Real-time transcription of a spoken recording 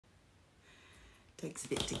Takes a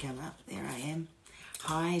bit to come up. There I am.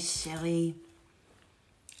 Hi, Shelley.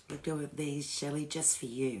 Look at these, Shelley, just for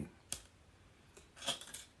you.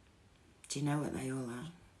 Do you know what they all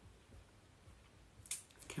are?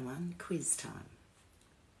 Come on, quiz time.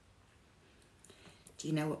 Do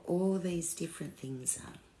you know what all these different things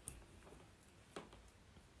are?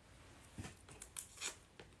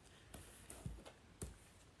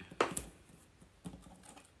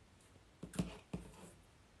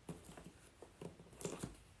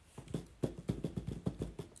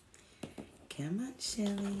 Come on,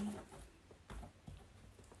 Shelley.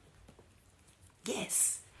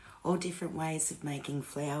 Yes, all different ways of making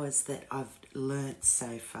flowers that I've learnt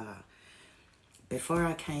so far. Before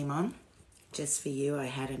I came on, just for you, I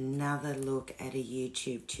had another look at a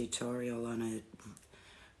YouTube tutorial on a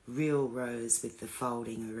real rose with the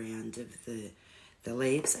folding around of the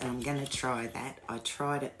leaves, and I'm going to try that. I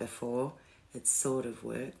tried it before. It sort of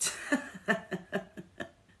worked.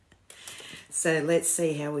 So let's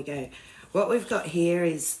see how we go. What we've got here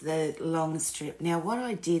is the long strip. Now, what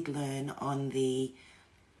I did learn on the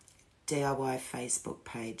DIY Facebook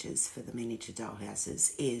pages for the miniature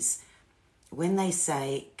dollhouses is when they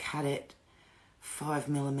say cut it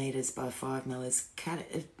 5mm by 5mm, cut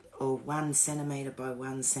it, or 1 centimetre by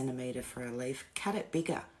 1 centimetre for a leaf, cut it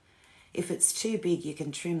bigger. If it's too big, you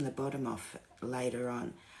can trim the bottom off later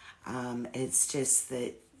on. It's just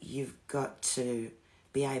that you've got to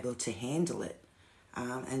be able to handle it.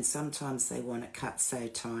 And sometimes they want it cut so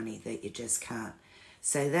tiny that you just can't.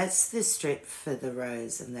 So that's the strip for the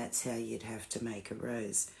rose, and that's how you'd have to make a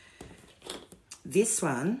rose. This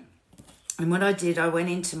one, and what I did, I went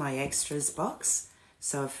into my extras box.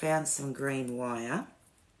 So I found some green wire.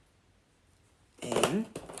 And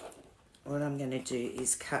what I'm going to do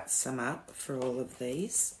is cut some up for all of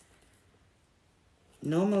these.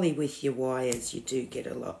 Normally with your wires you do get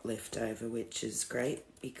a lot left over, which is great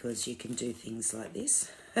because you can do things like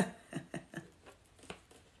this.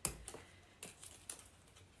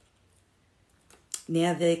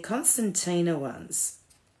 Now the concertina ones,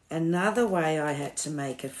 another way I had to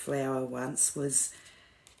make a flower once was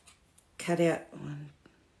cut out 1,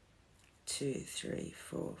 2, 3,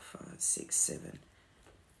 4, 5, 6, 7.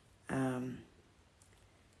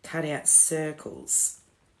 Cut out circles.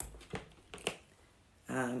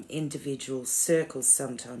 Individual circles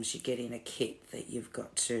sometimes you get in a kit that you've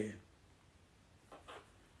got to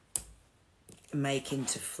make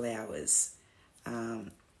into flowers.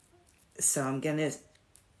 So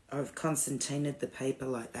I've concertinaed the paper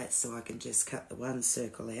like that so I can just cut the one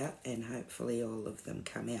circle out and hopefully all of them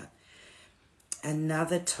come out.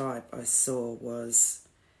 Another type I saw was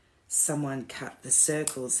someone cut the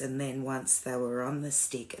circles and then once they were on the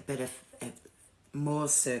stick, a bit of more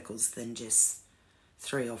circles than just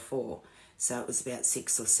 3 or 4. So it was about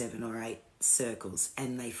 6 or 7 or 8 circles,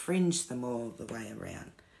 and they fringed them all the way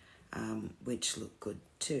around, which looked good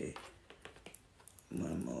too.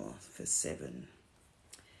 One more for 7.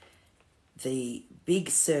 The big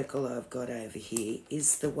circle I've got over here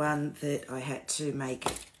is the one that I had to make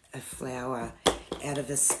a flower out of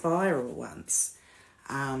a spiral once.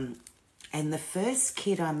 And the first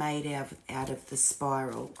kit I made out of the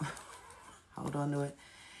spiral, hold on to it,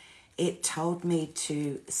 it told me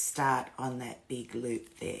to start on that big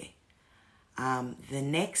loop there. The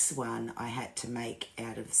next one I had to make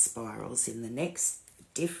out of spirals in the next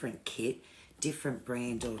different kit, different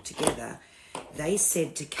brand altogether, they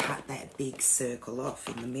said to cut that big circle off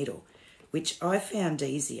in the middle, which I found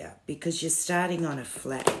easier because you're starting on a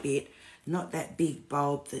flat bit, not that big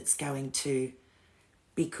bulb that's going to,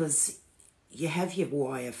 because you have your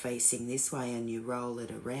wire facing this way and you roll it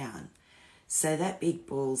around. So that big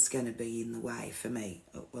ball's going to be in the way for me.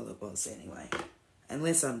 Well, it was anyway,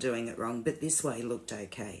 unless I'm doing it wrong, but this way looked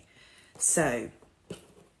okay. So,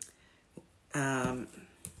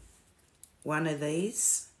 one of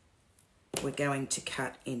these we're going to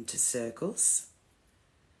cut into circles.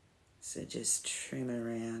 So just trim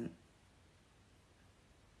around.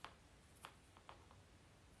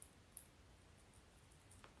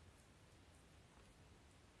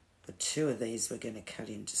 The 2 of these we're going to cut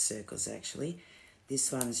into circles actually.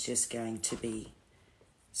 This one's just going to be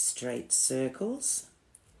straight circles.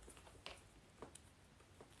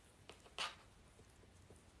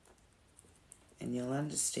 And you'll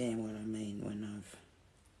understand what I mean when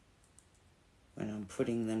I'm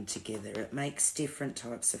putting them together. It makes different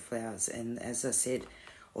types of flowers, and as I said,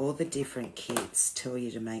 all the different kits tell you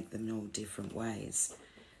to make them in all different ways.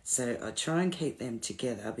 So I try and keep them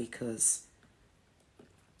together because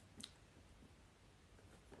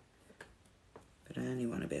but I only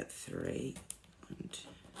want about 3.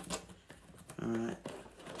 Alright.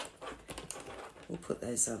 We'll put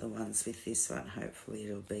those other ones with this one. Hopefully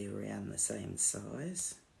it'll be around the same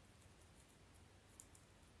size.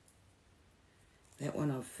 That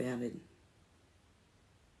one I've found it.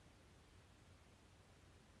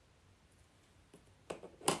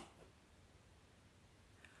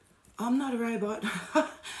 I'm not a robot.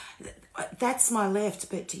 That's my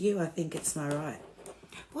left, but to you I think it's my right.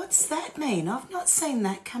 What's that mean? I've not seen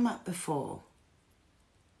that come up before.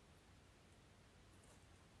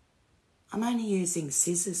 I'm only using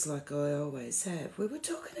scissors like I always have. We were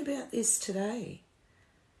talking about this today.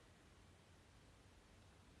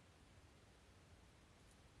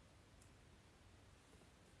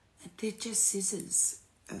 They're just scissors.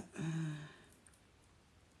 Oh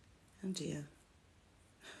dear.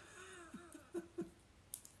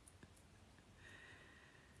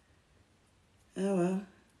 Oh well.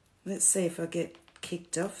 Let's see if I get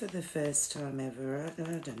kicked off for the first time ever. I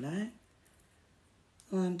don't know.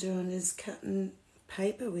 All I'm doing is cutting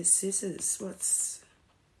paper with scissors.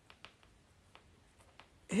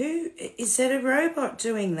 Who is that? A robot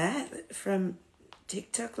doing that from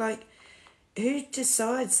TikTok? Like, who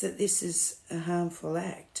decides that this is a harmful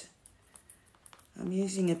act? I'm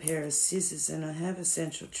using a pair of scissors and I have a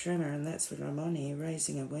central trimmer, and that's what I'm on here,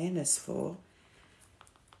 raising awareness for.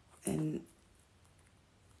 And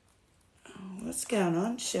what's going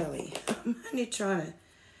on, Shelley? I'm only trying to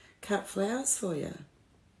cut flowers for you.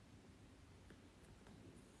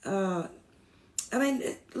 I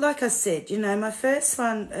mean, like I said, you know, my first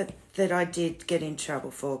one that I did get in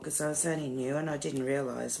trouble for because I was only new and I didn't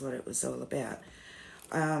realise what it was all about.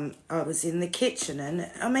 I was in the kitchen,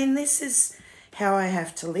 and I mean, this is how I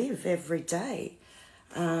have to live every day.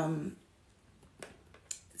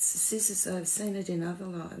 Scissors, I've seen it in other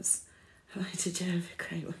lives. Did you have a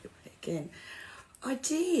great weekend? I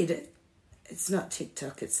did. It's not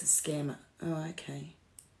TikTok, it's a scammer. Oh, okay.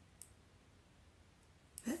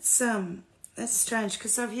 That's strange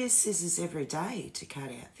because I've used scissors every day to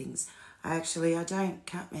cut out things. I don't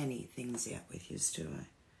cut many things out with yours, do I?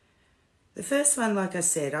 The first one, like I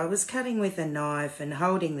said, I was cutting with a knife and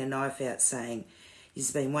holding the knife out saying,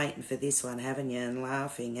 "You've been waiting for this one, haven't you?" and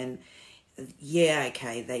laughing. And yeah,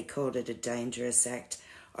 okay, they called it a dangerous act.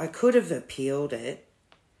 I could have appealed it,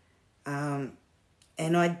 and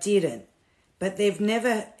I didn't. But they've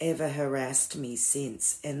never, ever harassed me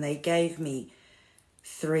since. And they gave me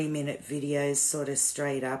 3-minute videos sort of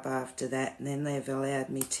straight up after that, and then they've allowed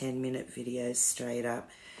me 10-minute videos straight up.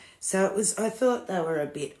 So I thought they were a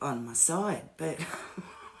bit on my side, but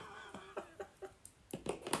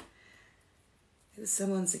it was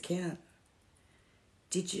someone's account.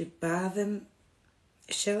 Did you bar them,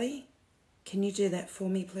 Shelley? Can you do that for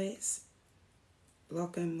me, please?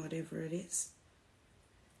 Block them, whatever it is.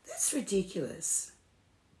 That's ridiculous.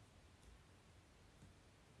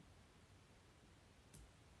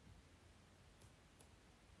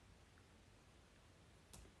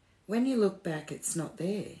 When you look back, it's not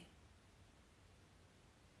there.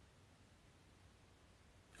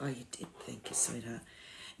 Oh, you did. Thank you, sweetheart.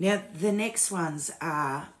 Now, the next ones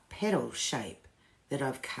are petal shape that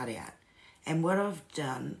I've cut out. And what I've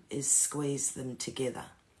done is squeeze them together.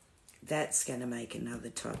 That's going to make another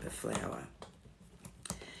type of flower.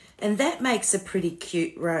 And that makes a pretty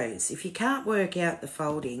cute rose. If you can't work out the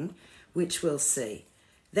folding, which we'll see,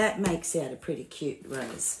 that makes out a pretty cute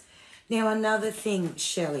rose. Now, another thing,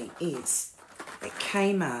 Shelley, is at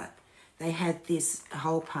Kmart, they had this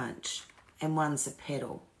hole punch and one's a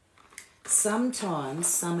petal. Sometimes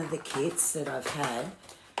some of the kits that I've had,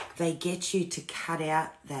 they get you to cut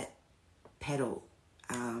out that petal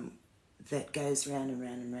that goes round and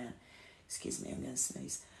round and round. Excuse me, I'm going to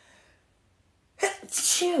sneeze.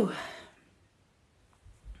 Achoo.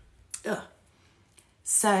 Ugh.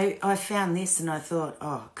 So I found this and I thought,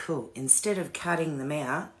 oh, cool. Instead of cutting them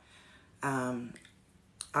out,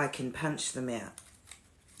 I can punch them out.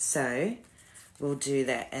 So we'll do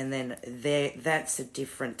that. And then that's a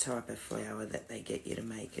different type of flower that they get you to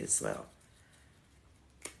make as well.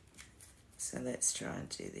 So let's try and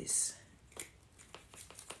do this.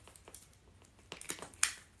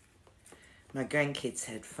 My grandkids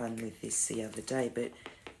had fun with this the other day, but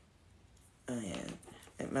oh yeah,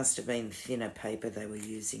 it must have been thinner paper they were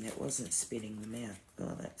using. It wasn't spitting them out.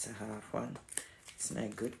 Oh, that's a half one. It's no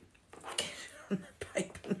good. Get it on the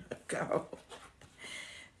paper, no go.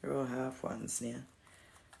 They're all half ones now.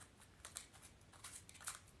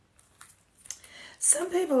 Some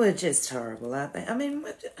people are just horrible, aren't they? I mean,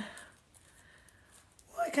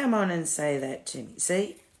 why come on and say that to me?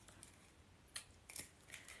 See?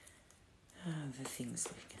 Oh, the things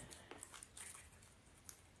we can...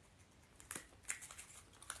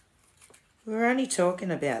 We were only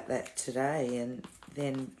talking about that today, and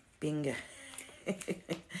then bingo.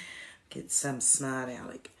 Get some smart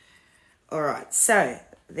aleck. All right, so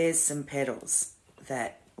there's some petals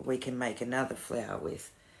that we can make another flower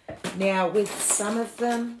with. Now, with some of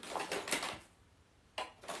them,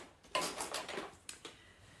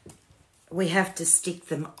 we have to stick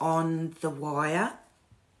them on the wire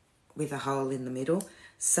with a hole in the middle.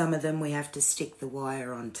 Some of them we have to stick the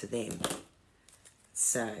wire onto them.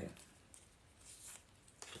 So,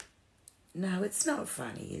 no, it's not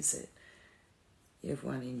funny, is it? You have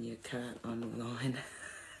one in your cart online.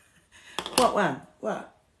 What one?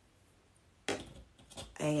 What?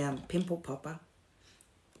 A pimple popper.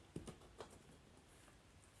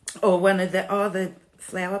 Or one of the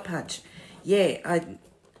flower punch. Yeah,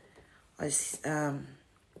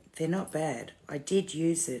 they're not bad. I did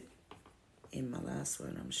use it in my last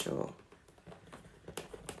one, I'm sure.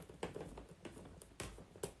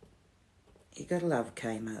 You gotta love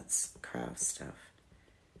Kmart's craft stuff.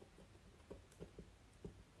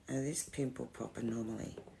 Now this pimple popper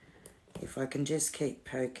normally, if I can just keep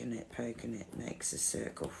poking it, makes a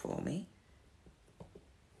circle for me.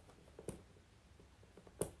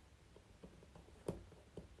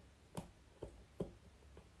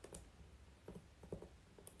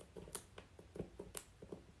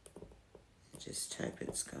 Just hope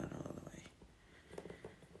it's gone all the way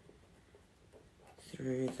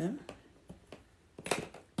through them.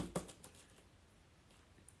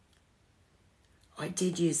 I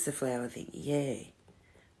did use the flower thing, yeah.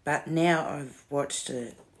 But now I've watched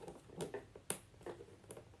a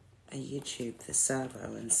YouTube for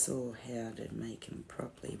Savo and saw how to make them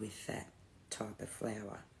properly with that type of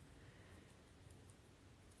flower.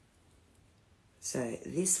 So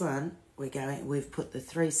this one, we've put the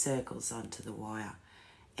 3 circles onto the wire,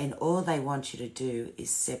 and all they want you to do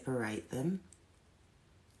is separate them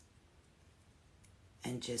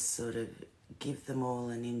and just sort of give them all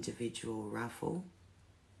an individual ruffle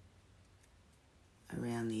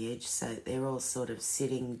around the edge, so they're all sort of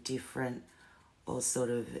sitting different, or sort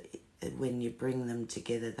of, when you bring them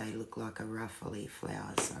together, they look like a ruffly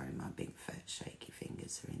flower. Sorry, my big fat shaky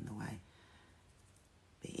fingers are in the way.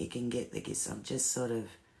 But you can get the gist. I'm just sort of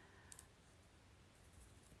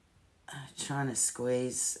trying to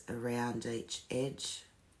squeeze around each edge,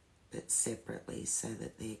 but separately, so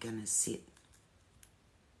that they're going to sit.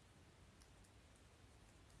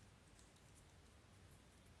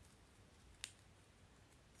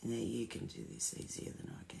 Now you can do this easier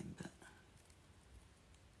than I can, but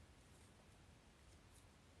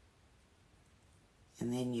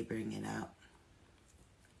and then you bring it up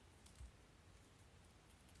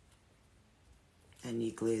and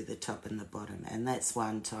you glue the top and the bottom, and that's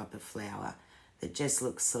one type of flower that just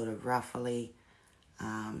looks sort of ruffly.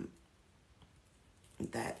 That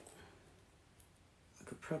I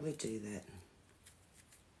could probably do that.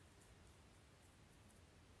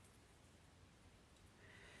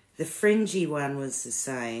 The fringy one was the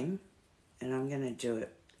same, and I'm going to do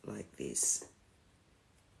it like this.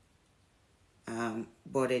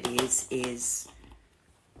 What it is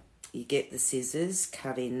you get the scissors,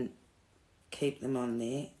 cut in, keep them on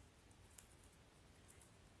there,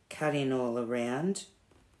 cut in all around,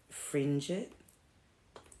 fringe it,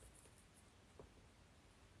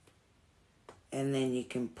 and then you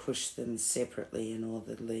can push them separately and all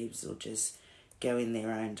the leaves will just go in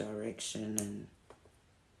their own direction, and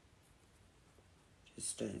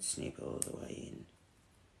just don't snip all the way in.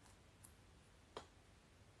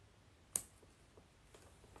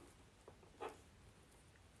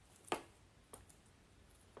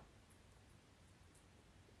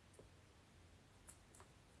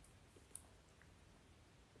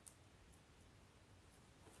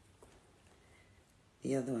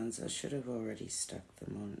 The other ones, I should have already stuck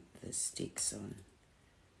them on, the sticks on.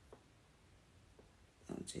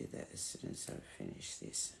 I'll do that as soon as I finish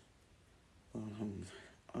this. While I'm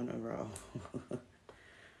on a roll.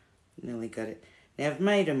 Nearly got it. Now I've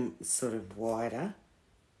made them sort of wider.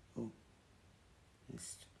 Oh,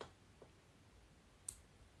 missed.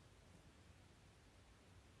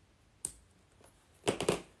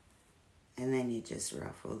 And then you just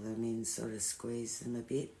ruffle them in, sort of squeeze them a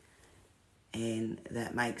bit. And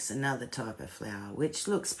that makes another type of flower, which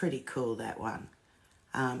looks pretty cool, that one.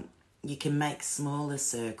 You can make smaller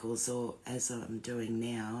circles, or as I'm doing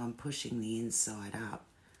now, I'm pushing the inside up,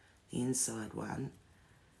 the inside one,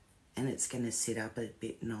 and it's going to sit up a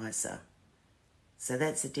bit nicer. So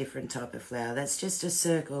that's a different type of flower. That's just a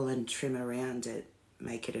circle and trim around it,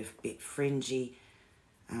 make it a bit fringy,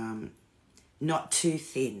 not too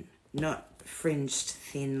thin, not fringed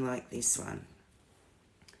thin like this one.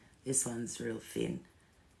 This one's real thin.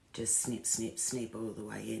 just snip, snip, snip all the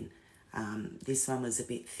way in. This one was a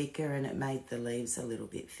bit thicker and it made the leaves a little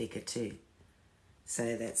bit thicker too.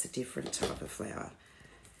 So that's a different type of flower.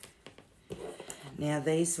 Now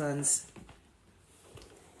these ones,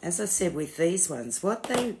 as I said with these ones, what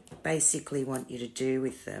they basically want you to do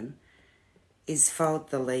with them is fold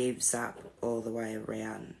the leaves up all the way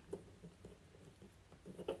around.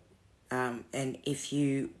 And if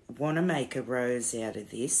you want to make a rose out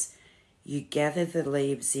of this, you gather the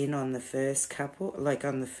leaves in on the first couple, like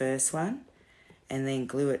on the first one, and then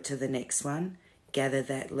glue it to the next one. Gather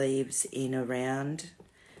that leaves in around.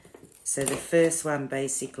 So the first one,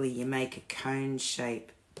 basically, you make a cone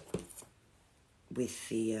shape with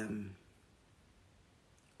the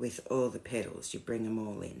with all the petals. You bring them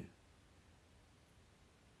all in.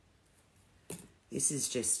 This is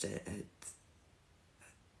just a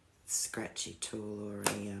scratchy tool or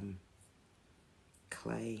a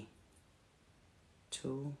clay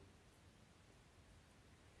tool.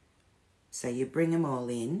 So you bring them all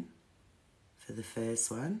in for the first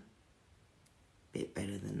one, bit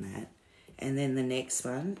better than that, and then the next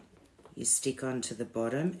one you stick onto the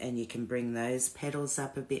bottom and you can bring those petals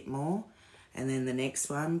up a bit more, and then the next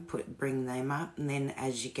one bring them up, and then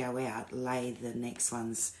as you go out lay the next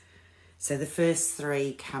ones. So the first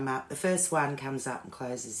three come up, the first one comes up and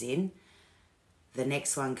closes in. The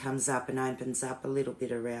next one comes up and opens up a little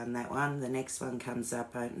bit around that one. The next one comes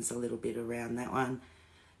up, opens a little bit around that one.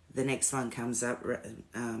 The next one comes up,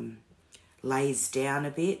 lays down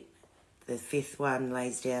a bit. The fifth one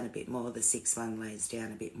lays down a bit more. The sixth one lays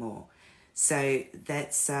down a bit more. So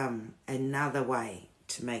that's another way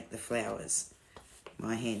to make the flowers.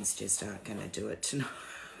 My hands just aren't going to do it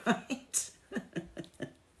tonight.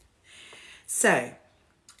 So,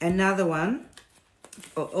 another one,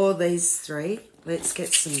 all these three. Let's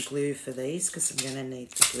get some glue for these because I'm going to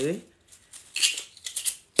need the glue.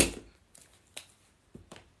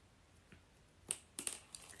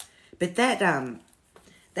 But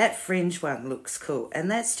that fringe one looks cool,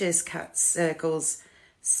 and that's just cut circles,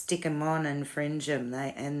 stick them on, and fringe them.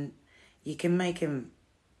 And you can make them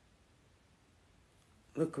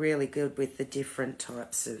look really good with the different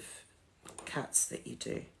types of cuts that you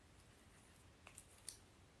do.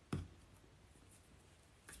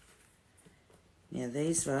 Now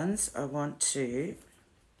these ones, I want to,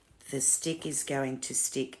 the stick is going to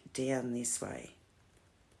stick down this way,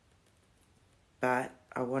 but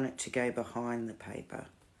I want it to go behind the paper,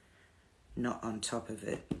 not on top of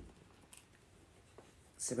it.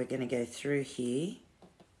 So we're going to go through here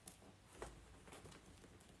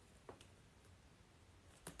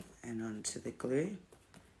and onto the glue.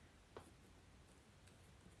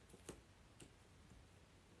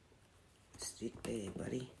 Stick there,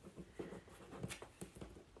 buddy.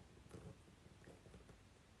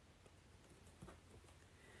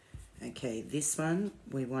 Okay, this one,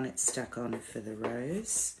 we want it stuck on for the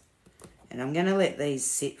rose. And I'm going to let these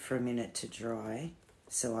sit for a minute to dry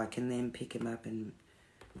so I can then pick them up and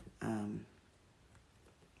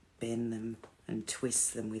bend them and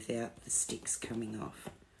twist them without the sticks coming off.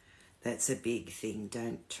 That's a big thing.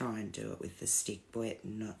 Don't try and do it with the stick wet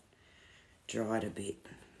and not dried a bit.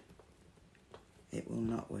 It will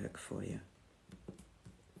not work for you.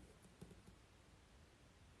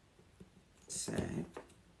 So,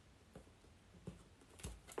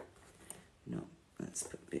 no, let's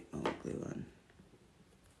put a bit more glue on.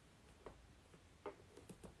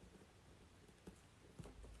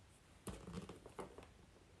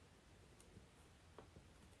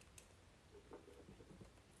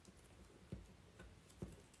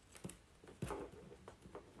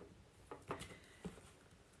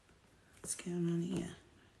 What's going on here?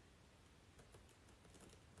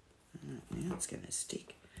 Now it's going to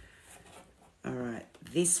stick. Alright,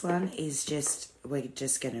 this one is just, we're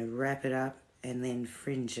just going to wrap it up and then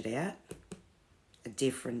fringe it out. A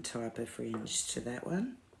different type of fringe to that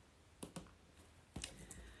one.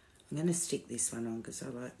 I'm going to stick this one on because I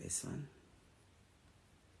like this one.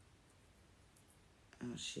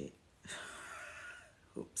 Oh shit.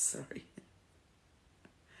 Oops, sorry.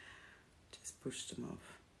 Just pushed them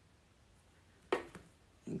off.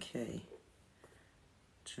 Okay.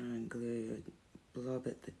 Try and glue a blob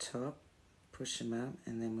at the top, push them up,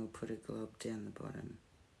 and then we'll put a glob down the bottom.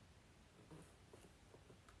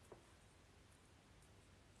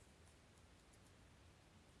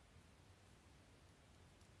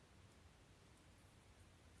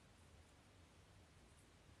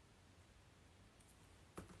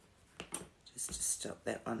 Just to stop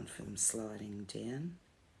that one from sliding down.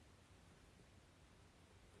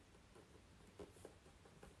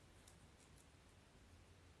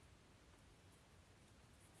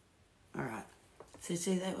 Alright, So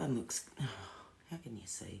see, that one looks, oh, how can you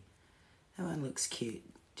see? That one looks cute,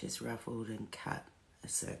 just ruffled and cut a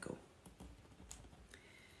circle.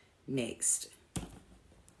 Next,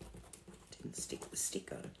 didn't stick the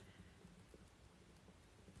stick on.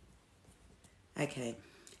 Okay,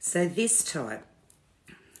 so this type,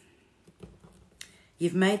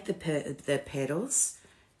 you've made the petals,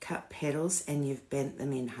 cut petals, and you've bent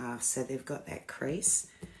them in half so they've got that crease.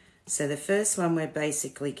 So the first one we're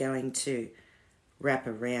basically going to wrap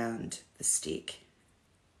around the stick.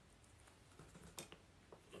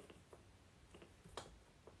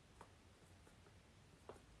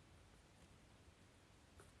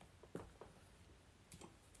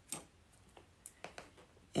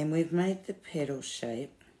 And we've made the petal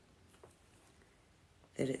shape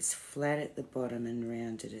that it's flat at the bottom and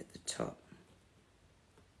rounded at the top.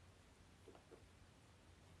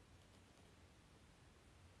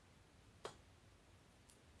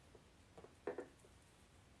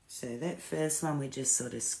 So that first one we just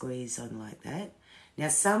sort of squeeze on like that. Now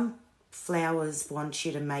some flowers want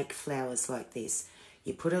you to make flowers like this.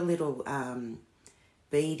 You put a little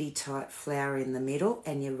beady type flower in the middle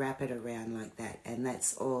and you wrap it around like that, and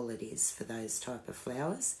that's all it is for those type of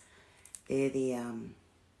flowers. They're the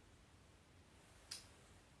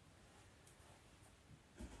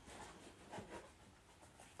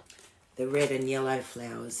red and yellow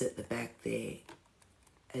flowers at the back there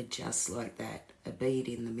are just like that, a bead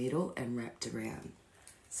in the middle and wrapped around.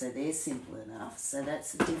 So they're simple enough. So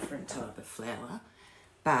that's a different type of flower.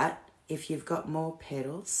 But if you've got more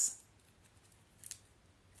petals,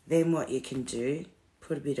 then what you can do,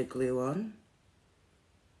 put a bit of glue on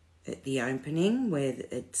at the opening where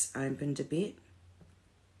it's opened a bit.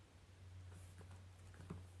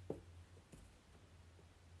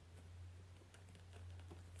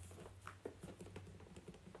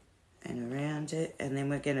 And around it, and then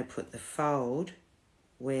we're going to put the fold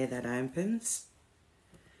where that opens.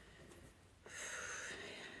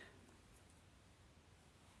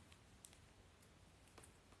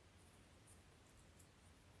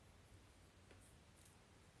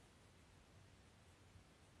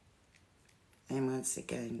 And once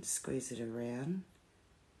again, squeeze it around.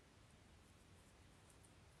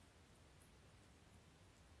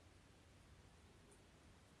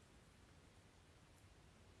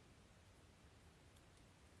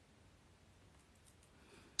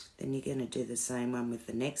 Then you're going to do the same one with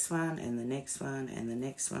the next one and the next one and the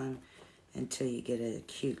next one until you get a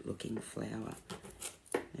cute looking flower.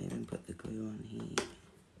 Even put the glue on here.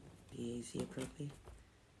 Be easier probably.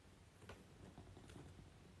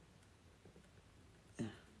 Oh,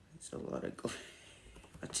 that's a lot of glue.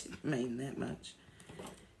 I didn't mean that much.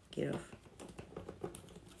 Get off.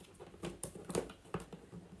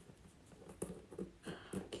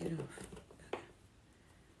 Get off.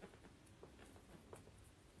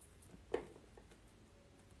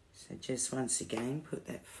 So just once again, put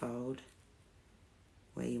that fold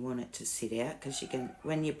where you want it to sit out, because you can,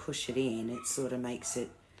 when you push it in, it sort of makes it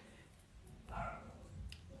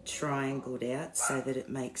triangled out so that it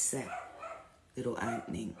makes that little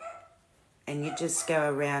opening. And you just go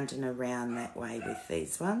around and around that way with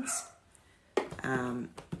these ones.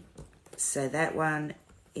 So that one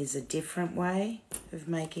is a different way of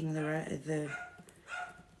making a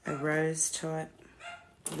rose type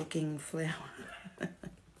looking flower.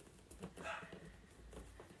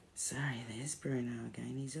 Sorry, there's Bruno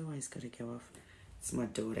again. He's always got to go off. It's my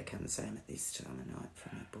daughter comes home at this time of night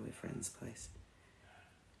from her boyfriend's place.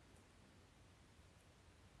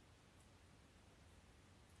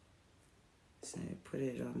 So put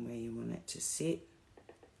it on where you want it to sit.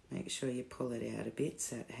 Make sure you pull it out a bit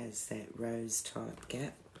so it has that rose type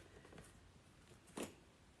gap.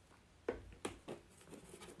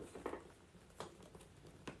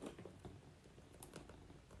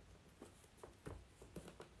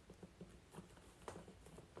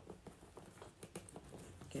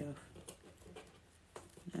 Get off.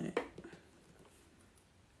 No.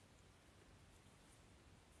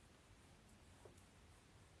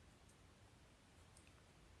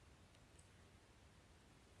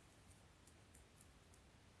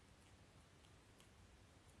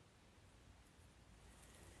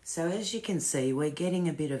 So as you can see, we're getting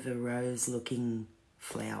a bit of a rose looking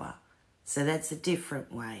flower. So that's a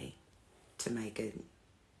different way to make a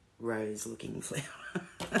rose looking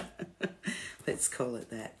flower. Let's call it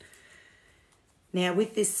that. Now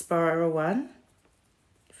with this spiral one,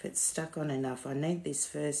 if it's stuck on enough, I need this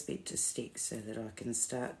first bit to stick so that I can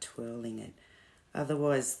start twirling it.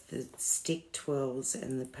 Otherwise the stick twirls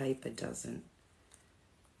and the paper doesn't.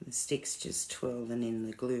 The stick's just twirling in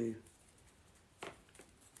the glue.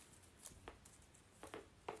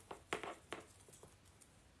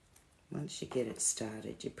 Once you get it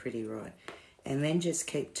started, you're pretty right. And then just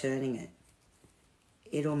keep turning it.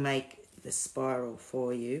 It'll make the spiral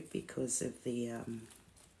for you because of the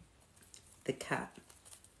cut.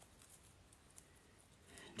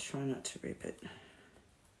 Try not to rip it.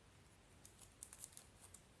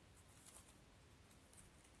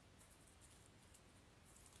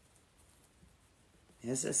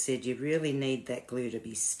 As I said, you really need that glue to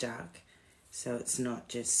be stuck, so it's not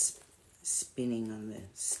just spinning on the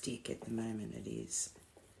stick at the moment it is.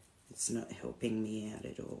 It's not helping me out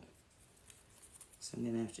at all. So I'm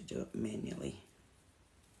going to have to do it manually.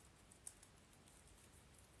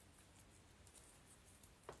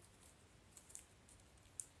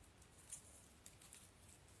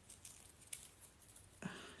 Oh,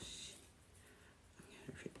 shit. I'm going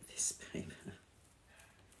to rip this paper.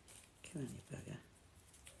 Come on, you bugger.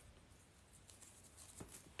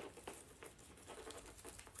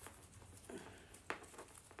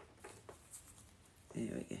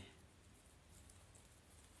 There we go.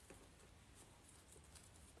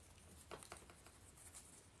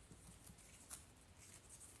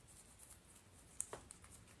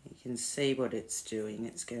 You can see what it's doing.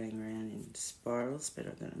 It's going around in spirals, but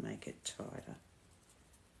I'm going to make it tighter.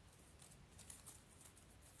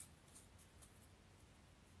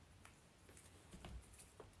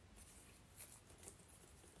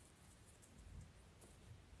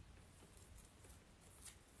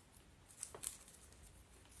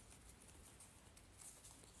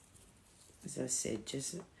 As I said,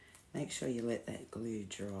 just make sure you let that glue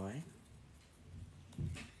dry,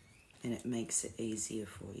 and it makes it easier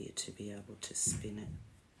for you to be able to spin it.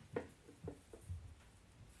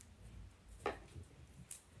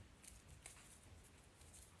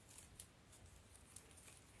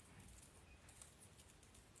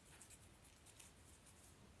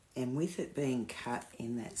 And with it being cut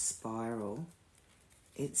in that spiral,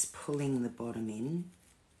 it's pulling the bottom in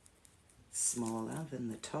smaller than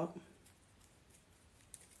the top.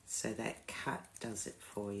 So that cut does it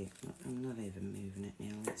for you. I'm not even moving it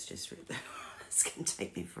now. Let's just rip that off. It's going to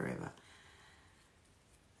take me forever.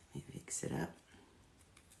 Let me fix it up.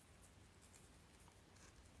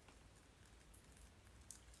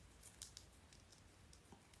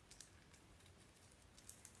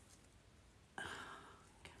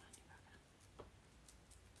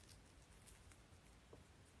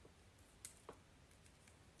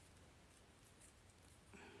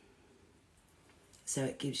 So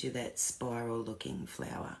it gives you that spiral looking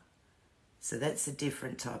flower. So that's a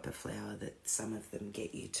different type of flower that some of them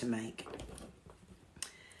get you to make.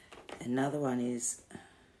 Another one is,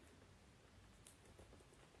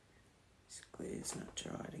 this glue's not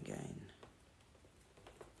dried again.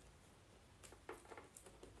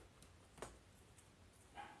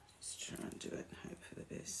 Just try and do it and hope for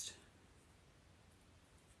the best.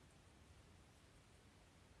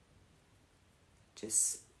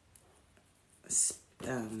 Just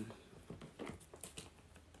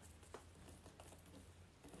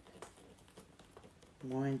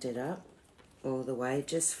wind it up all the way,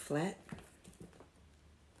 just flat.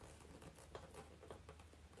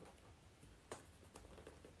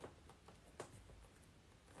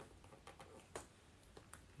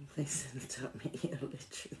 Please don't stop me, you're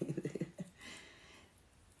literally there.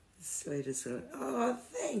 Sweetest one. Oh,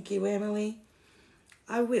 thank you, Emily.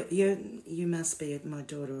 I will. You must be my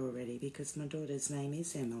daughter already because my daughter's name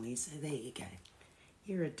is Emily, so there you go.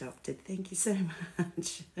 You're adopted. Thank you so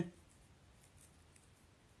much.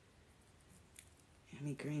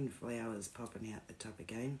 My green flowers popping out the top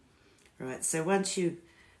again. Right, so once you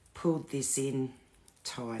pulled this in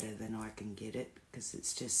tighter than I can get it, because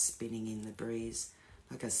it's just spinning in the breeze,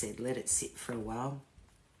 like I said, let it sit for a while.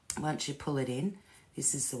 Once you pull it in,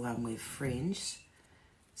 this is the one we've fringed,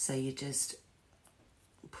 so you just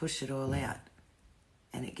push it all out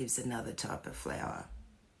and it gives another type of flower.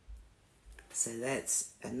 So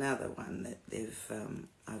that's another one that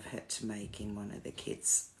I've had to make in one of the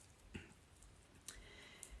kits.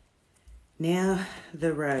 Now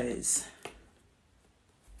the rose.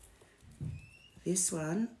 This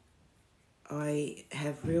one I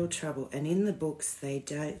have real trouble, and in the books they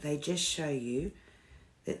just show you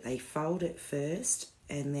that they fold it first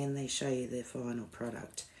and then they show you the final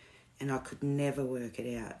product, and I could never work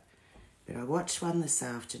it out. But I watched one this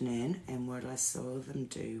afternoon, and what I saw them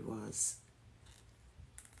do was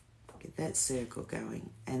get that circle going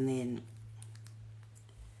and then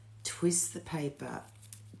twist the paper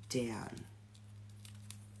down.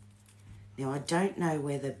 Now I don't know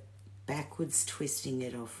whether backwards twisting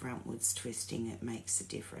it or frontwards twisting it makes a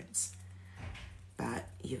difference, but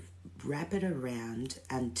you wrap it around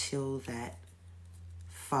until that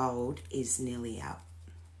fold is nearly up.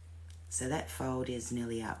 So that fold is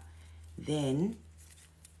nearly up. Then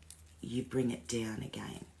you bring it down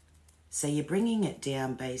again. So you're bringing it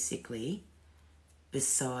down basically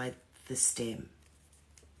beside the stem.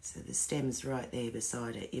 So the stem's right there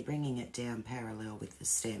beside it. You're bringing it down parallel with the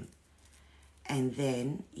stem. And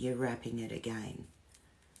then you're wrapping it again.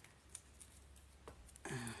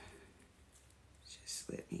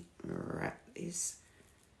 Just let me wrap this.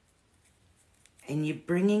 And you're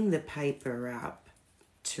bringing the paper up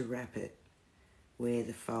to wrap it where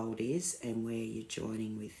the fold is and where you're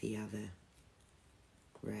joining with the other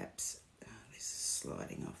wraps. Oh, this is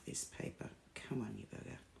sliding off this paper. Come on, you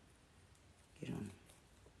bugger. Get on.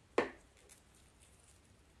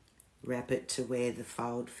 Wrap it to where the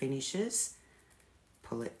fold finishes.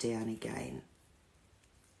 Pull it down again.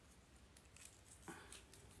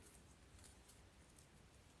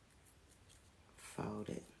 Fold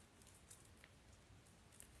it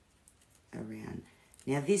around.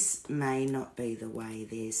 Now this may not be the way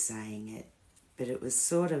they're saying it, but it was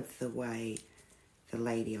sort of the way the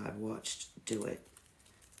lady I watched do it.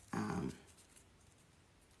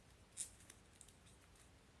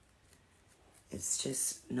 It's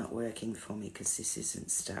just not working for me because this isn't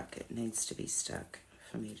stuck. It needs to be stuck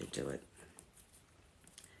for me to do it.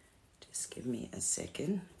 Just give me a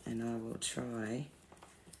second and I will try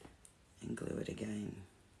and glue it again.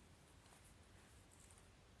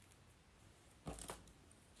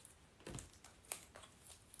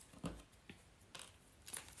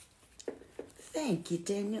 Thank you,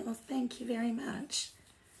 Daniel. Thank you very much.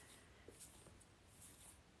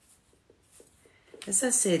 As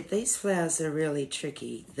I said, these flowers are really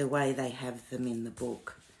tricky, the way they have them in the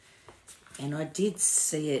book. And I did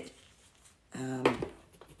see it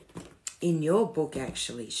in your book,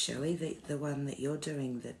 actually, Shelley, the one that you're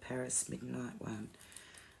doing, the Paris Midnight one.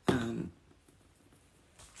 And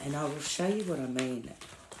I will show you what I mean.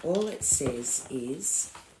 All it says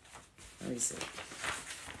is, where is it?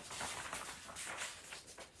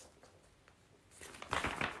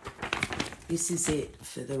 This is it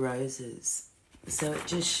for the roses. So it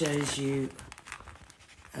just shows you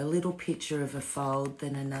a little picture of a fold,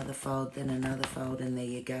 then another fold, then another fold, and there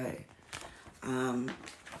you go.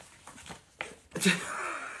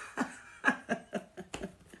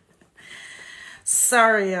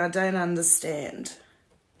 Sorry, I don't understand.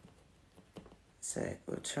 So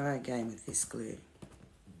we'll try again with this glue.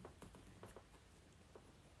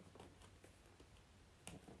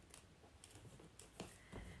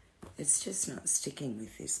 It's just not sticking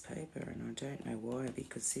with this paper, and I don't know why,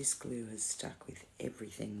 because this glue has stuck with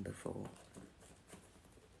everything before.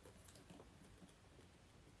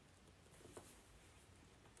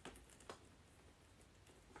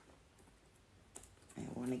 I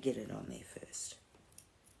want to get it on there first.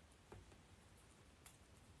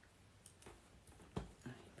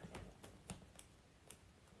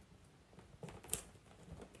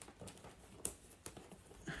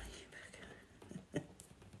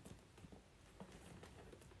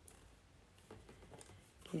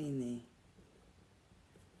 Get in there,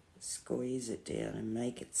 squeeze it down and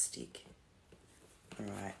make it stick. All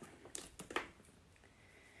right.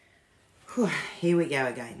 Here we go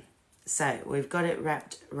again. So we've got it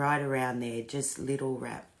wrapped right around there, just little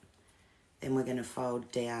wrap. Then we're going to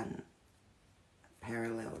fold down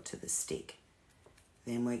parallel to the stick.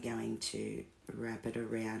 Then we're going to wrap it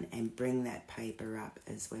around and bring that paper up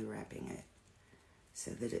as we're wrapping it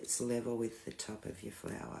so that it's level with the top of your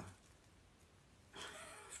flower.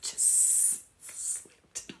 I've just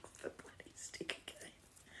slipped off the bloody stick again.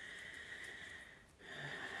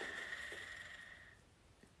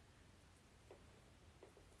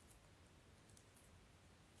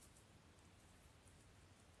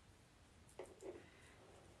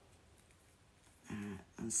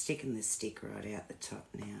 I'm sticking the stick right out the top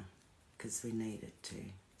now because we need it to,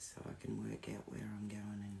 so I can work out where I'm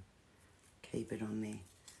going and keep it on there.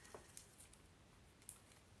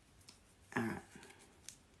 Alright,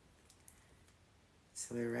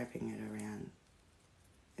 so we're wrapping it around.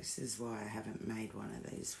 This is why I haven't made one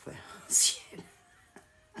of these flowers yet.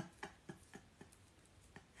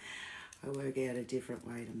 I work out a different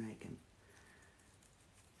way to make them.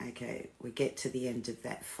 Okay, we get to the end of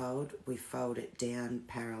that fold, we fold it down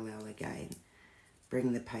parallel again.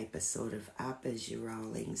 Bring the paper sort of up as you're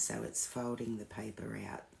rolling, so it's folding the paper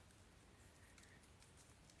out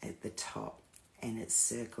at the top and it's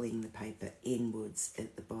circling the paper inwards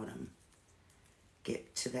at the bottom.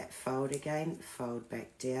 Get to that fold again, fold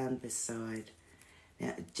back down beside.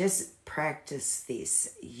 Now just practice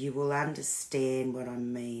this. You will understand what I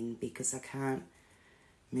mean because I can't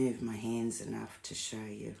move my hands enough to show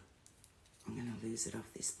you. I'm going to lose it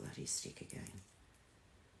off this bloody stick again.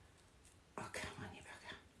 Oh, come on, you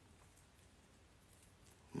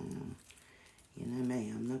bugger. You know me,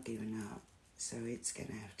 I'm not giving up. So it's going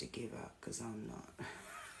to have to give up because I'm not.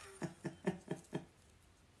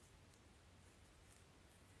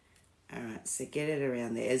 Alright, so get it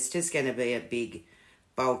around there. It's just going to be a big,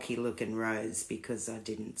 bulky looking rose because I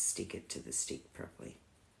didn't stick it to the stick properly.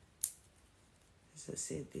 As I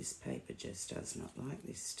said, this paper just does not like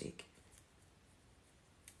this stick.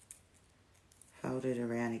 Fold it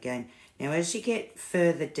around again. Now as you get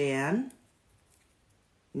further down,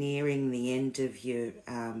 nearing the end of your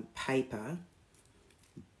paper,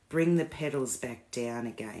 bring the petals back down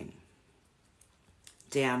again,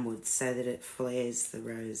 downwards, so that it flares the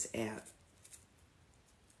rose out.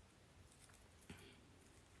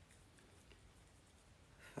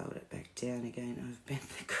 Fold it back down again. I've bent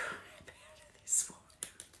the crap out of this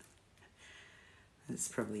wire. It's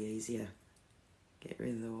probably easier. Get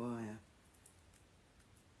rid of the wire.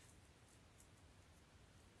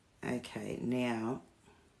 Okay, now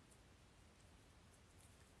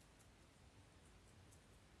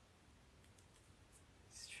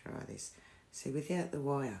let's try this. See, without the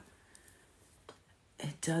wire,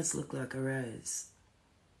 it does look like a rose.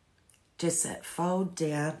 Just that fold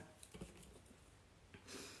down.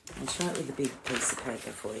 I'll try it with a big piece of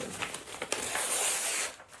paper for you.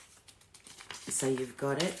 So you've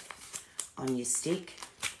got it on your stick.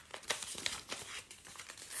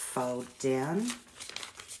 Fold down.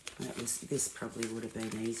 This probably would have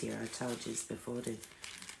been easier. I told you before to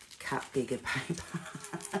cut bigger paper.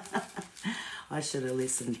 I should have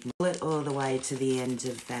listened. Pull it all the way to the end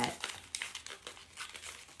of that.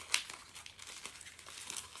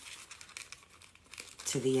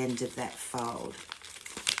 To the end of that fold.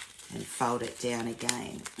 And fold it down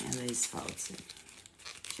again. Now these folds are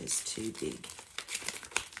just too big.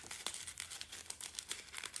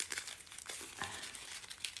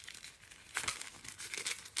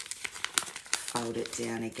 Fold it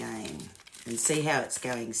down again. And see how it's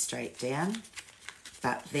going straight down?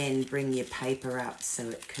 But then bring your paper up so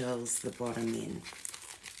it curls the bottom in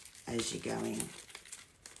as you're going.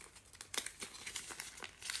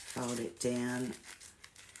 Fold it down.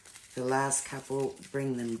 The last couple,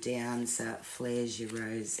 bring them down so it flares your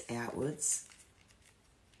rose outwards.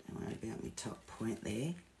 Don't worry about my top point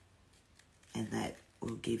there. And that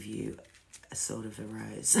will give you a sort of a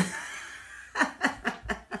rose.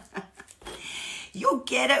 You'll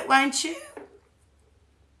get it, won't you?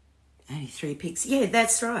 Only 3 picks. Yeah,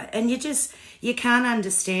 that's right. And you can't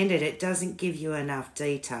understand it. It doesn't give you enough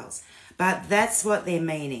details. But that's what they're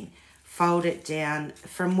meaning. Fold it down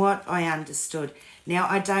from what I understood. Now,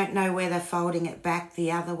 I don't know whether folding it back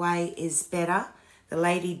the other way is better. The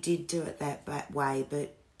lady did do it that way,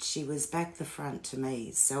 but she was back the front to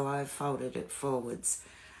me, so I folded it forwards.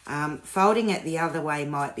 Folding it the other way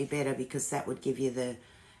might be better because that would give you the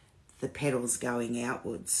petals going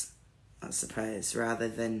outwards, I suppose, rather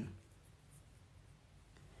than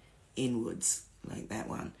inwards like that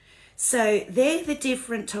one. So they're the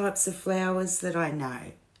different types of flowers that I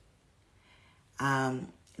know.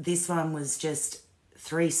 This one was just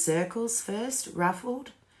 3 circles first,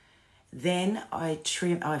 ruffled. Then I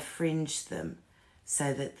fringed them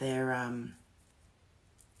so that they're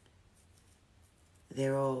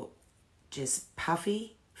all just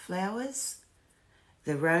puffy flowers.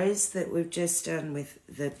 The rose that we've just done with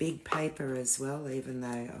the big paper as well, even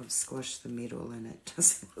though I've squashed the middle and it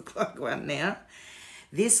doesn't look like one now.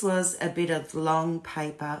 This was a bit of long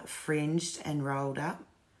paper fringed and rolled up.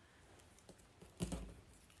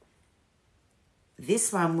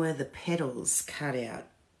 This one were the petals cut out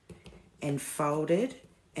and folded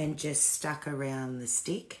and just stuck around the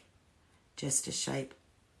stick, just a shape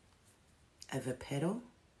of a petal,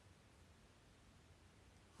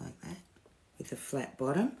 like that, with a flat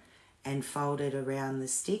bottom, and folded around the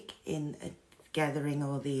stick in gathering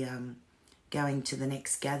all the, going to the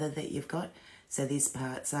next gather that you've got. So this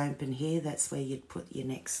part's open here, that's where you'd put your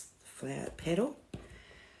next flower petal.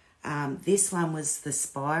 This one was the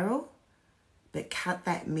spiral, but cut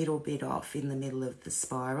that middle bit off in the middle of the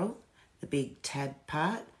spiral, the big tab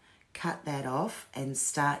part, cut that off and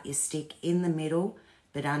start your stick in the middle,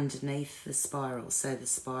 but underneath the spiral, so the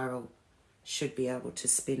spiral should be able to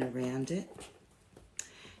spin around it.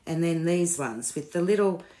 And then these ones with the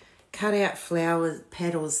little cut out flower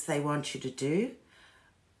petals they want you to do,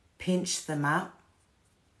 pinch them up,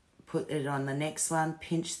 put it on the next one,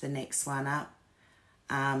 pinch the next one up,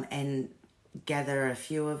 and gather a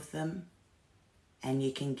few of them, and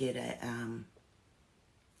you can get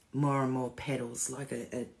more and more petals, like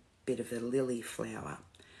a bit of a lily flower.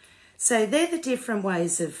 So they're the different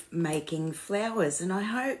ways of making flowers, and I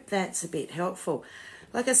hope that's a bit helpful.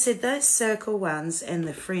 like I said, those circle ones and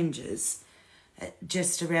the fringes,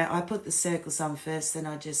 just around, I put the circles on first, then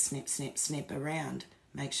I just snip, snip, snip around,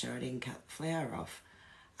 make sure I didn't cut the flower off.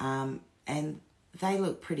 And they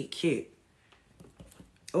look pretty cute.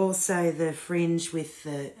 Also the fringe with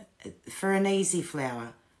the, for an easy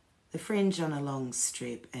flower, the fringe on a long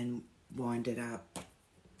strip and wind it up.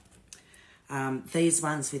 These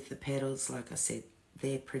ones with the petals, like I said,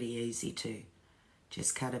 they're pretty easy too.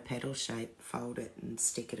 Just cut a petal shape, fold it and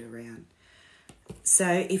stick it around.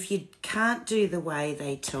 So if you can't do the way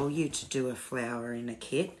they tell you to do a flower in a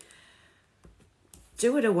kit,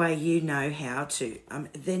 do it a way you know how to.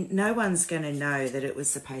 Then no one's going to know that it was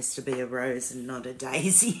supposed to be a rose and not a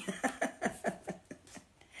daisy.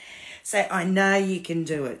 So I know you can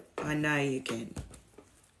do it. I know you can.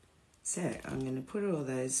 So I'm going to put all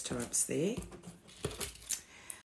those types there.